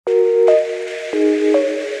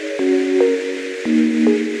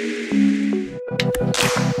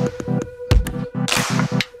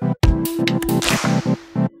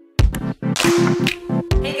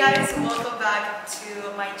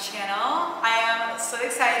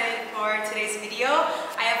excited for today's video.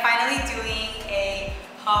 I am finally doing a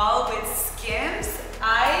haul with SKIMS.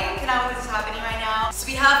 I cannot believe this is happening right now. So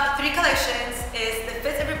we have three collections. It's the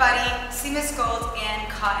Fits Everybody, SKULPT, and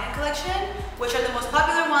Cotton collection, which are the most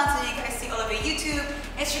popular ones that you guys see all over YouTube,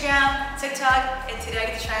 Instagram, TikTok, and today I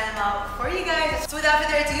get to try them out for you guys. So without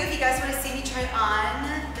further ado, if you guys want to see me try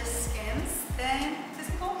on the SKIMS, then this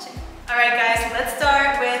is watching. Alright guys, let's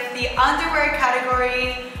start with the underwear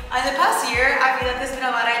category. In the past year, I feel like there's been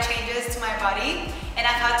a lot of changes to my body and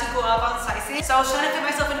I've had to go up on sizing. So I was trying to fit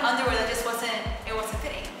myself in underwear that just wasn't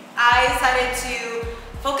fitting. I decided to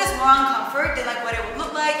focus more on comfort than like what it would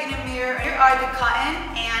look like in a mirror. Here are the cotton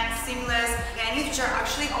and seamless panties, which are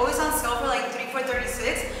actually always on sale for like $3 for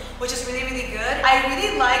 $36, which is really, really good. I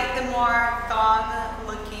really like the more thong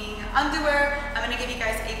looking underwear. I'm gonna give you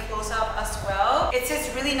guys a close-up as well. It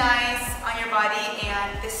sits really nice on your body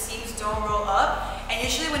and the seams don't roll up. And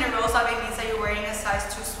usually when it rolls up, it means that you're wearing a size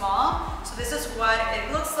too small. So this is what it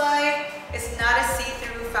looks like. It's not a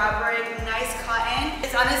see-through fabric, nice cotton.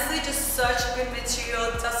 It's honestly just such good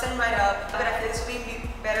material, doesn't ride up. But I feel this will be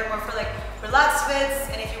better more for like relaxed fits.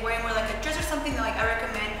 And if you're wearing more like a dress or something, then like I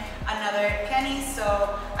recommend another panty. So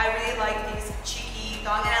I really like these cheeky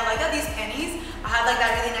thong, and I like that these panties have like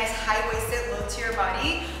that really nice high-waisted look to your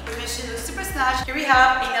body, which makes you look super snatched. Here we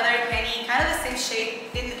have another panty, kind of the same shape.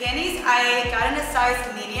 In the panties, I got in a size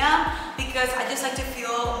medium because I just like to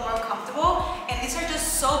feel more comfortable. And these are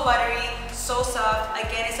just so buttery, so soft.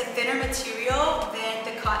 Again, it's a thinner material than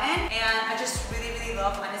the cotton, and I just really, really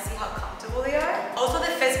love honestly how comfortable they are. Also, the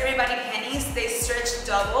Fits Everybody panties, they stretch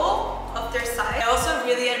double of their size. I also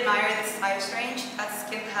really admire the size range that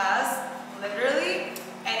SKIMS has. Literally,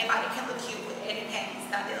 anybody can look cute with any panties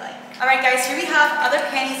that they like. Alright guys, here we have other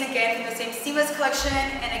panties again from the same seamless collection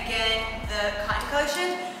and again the cotton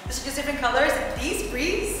collection. These are just different colors. These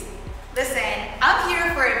briefs, listen, I'm here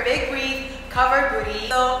for a big brief, covered booty.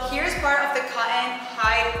 So here's part of the cotton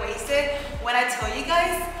high-waisted. When I tell you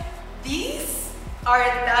guys, these are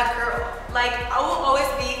that girl. Like, I will always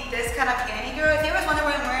be this kind of panty girl. If you ever wonder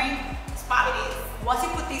what I'm wearing, spot it is. Once you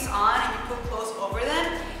put these on and you put clothes over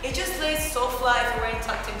them, it just lays so flat. If you're wearing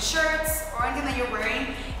tucked in shirts or anything that you're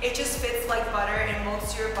wearing, it just fits like butter and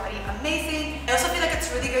molds to your body amazing. I also feel like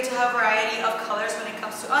it's really good to have a variety of colors when it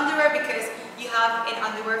comes to underwear because you have an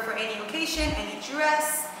underwear for any occasion, any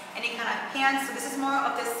dress, any kind of pants. So this is more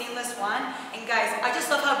of the seamless one. And guys, I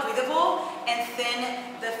just love how breathable and thin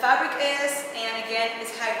the fabric is. And again,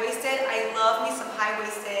 it's high-waisted. I love me some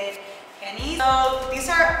high-waisted panties. So these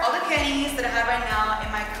are all the panties that I have right now in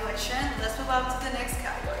my collection. Let's move on to the next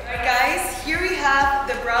category. Alright guys, here we have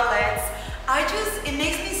the bralettes. It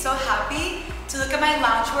makes me so happy to look at my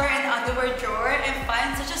loungewear and underwear drawer and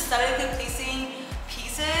find such aesthetically pleasing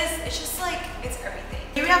pieces. It's just like, it's everything.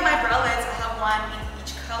 Here we have my bralettes. I have one in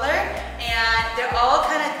each color and they're all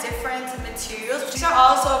kind of different materials. These are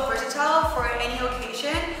also versatile for any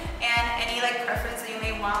occasion and any like preference that you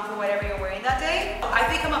may want for whatever you're wearing that day. I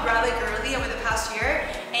think I'm a bralette girly over the past year,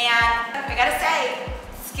 and I gotta say,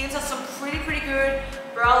 SKIMS has some pretty good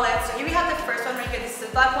bralettes. So here we have the first one right here. This is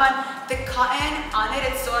the black one. The cotton on it,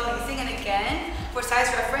 it's so amazing. And again, for size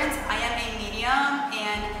reference, I am a medium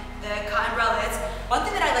and the cotton bralettes. One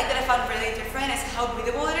thing that I like that I found really different is how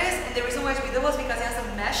breathable it is. And the reason why it's breathable is because it has a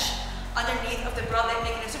mesh underneath of the bralette,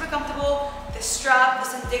 making it super comfortable. The strap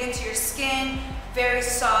doesn't dig into your skin. Very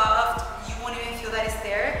soft, you won't even feel that it's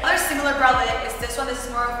there. Another similar bralette is this one. This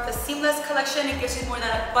is more of the seamless collection. It gives you more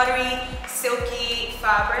that buttery, silky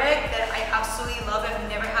fabric that I absolutely love and I've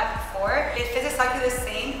never had before. It fits exactly the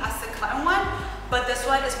same as the cotton one, but this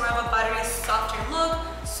one is more of a buttery, softer look.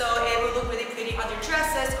 So it will look really pretty under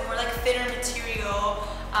dresses or more like thinner material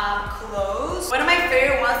clothes. One of my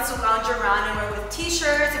favorite ones to lounge around and wear with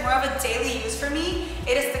t-shirts and more of a daily use for me,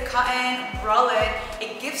 it is the cotton bralette.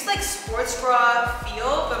 It gives like sports bra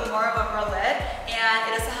feel, but more of a bralette, and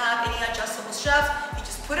it doesn't have any adjustable straps. You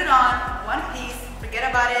just put it on, one piece, forget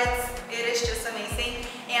about it. It is just amazing.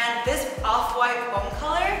 And this off-white bone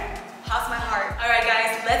color has my heart. Alright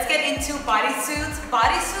guys, let's get into bodysuits.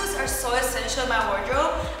 Bodysuits are so essential in my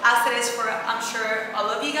wardrobe, as it is for, I'm sure,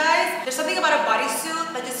 all of you guys. There's something about a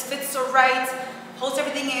bodysuit that just fits so right, holds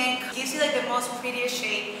everything in, gives you like the most prettiest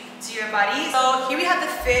shape to your body. So here we have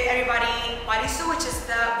the Fit Everybody bodysuit, which is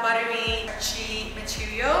the buttery, stretchy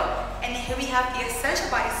material. And then here we have the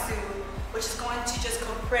Essential bodysuit, which is going to just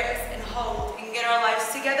compress and hold and get our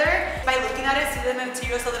lives together. By looking at it, see the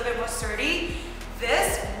material is a little bit more sturdy.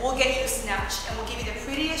 This will get you snatched and will give you the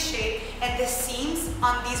prettiest shape. And the seams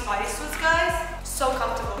on these bodysuits, guys, so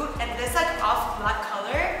comfortable. And this like off black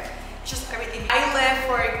color It's just everything. I live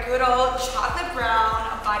for a good old chocolate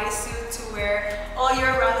brown bodysuit to wear all year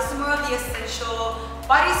round. This is more of the essential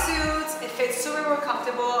bodysuits. It fits super more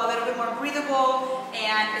comfortable, a little bit more breathable,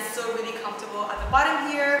 and it's still really comfortable at the bottom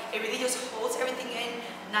here. It really just holds everything in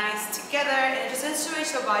nice together, and it just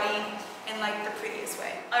insulates your body in like the prettiest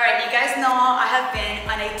way. Alright, you guys know I have been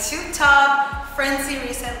on a tube top frenzy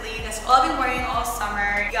recently. That's all I've been wearing all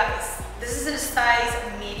summer. You guys, this is in a size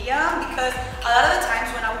medium because a lot of the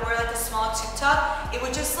times when I wear like a small tube top, it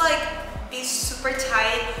would just like be super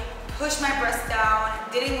tight, push my breast down,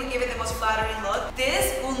 didn't give it the most flattering look.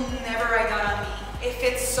 This will never ride down on me. It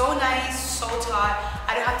fits so nice, so taut.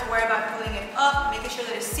 I don't have to worry about pulling it up, making sure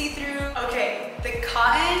that it's see-through. Okay, the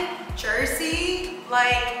cotton jersey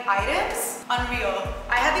like items, unreal.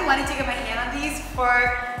 I have been wanting to get my hand on these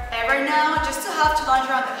forever now, just to have to lounge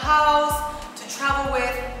around the house, to travel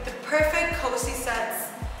with. The perfect cozy sets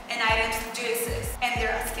and items do exist, and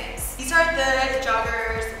they're at SKIMS. These are the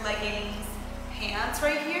joggers, leggings, pants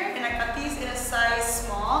right here, and I got these in a size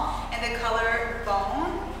small and the color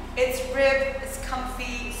bone. It's ribbed, it's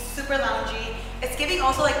comfy, super loungy. It's giving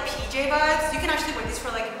also like PJ vibes. You can actually wear these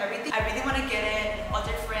for like everything. I really want to get it in all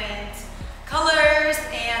different colors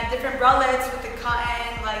and different bralettes with the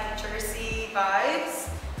cotton like jersey vibes.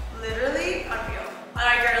 Literally unreal.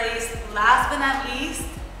 Alright girlies, last but not least,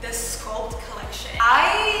 the SCULPT collection.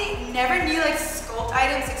 I never knew like SCULPT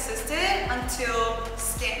items existed until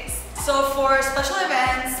SKIMS. So for special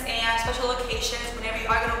events and special occasions, whenever you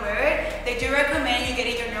are gonna wear it, they do recommend you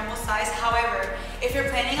getting your normal size. However, if you're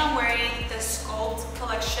planning on wearing the SCULPT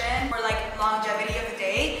collection for like longevity of the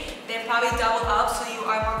day, then probably double up so you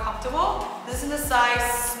are more comfortable. This is in the size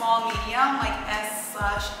small medium, like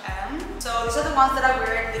S/M. So these are the ones that I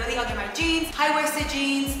wear literally under my jeans, high-waisted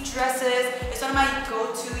jeans, dresses. It's one of my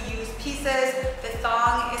go-to used pieces. The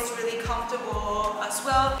thong is really comfortable as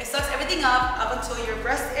well. It sucks everything up until your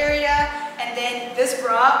breast area. And then this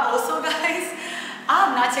bra also, guys,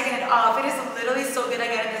 I'm not taking it off. It is literally so good. I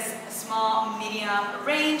got in this small, medium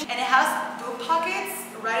range, and it has boob pockets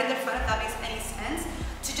right in the front, if that makes any sense,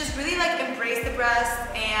 to just really like embrace the breast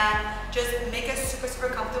and just make it super,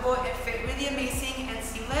 super comfortable and fit really amazing and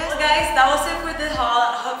seamless. Well guys, that was it for the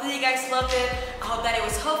haul. Hopefully you guys loved it. I hope that it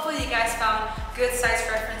was helpful. You guys found good size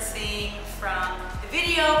referencing from the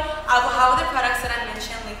video. I will have the products that I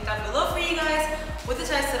mentioned linked down below for you guys with the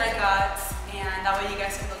size that I got, and that way you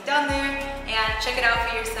guys can look down there and check it out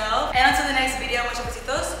for yourself. And until the next video, muchos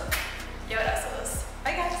besitos y abrazos.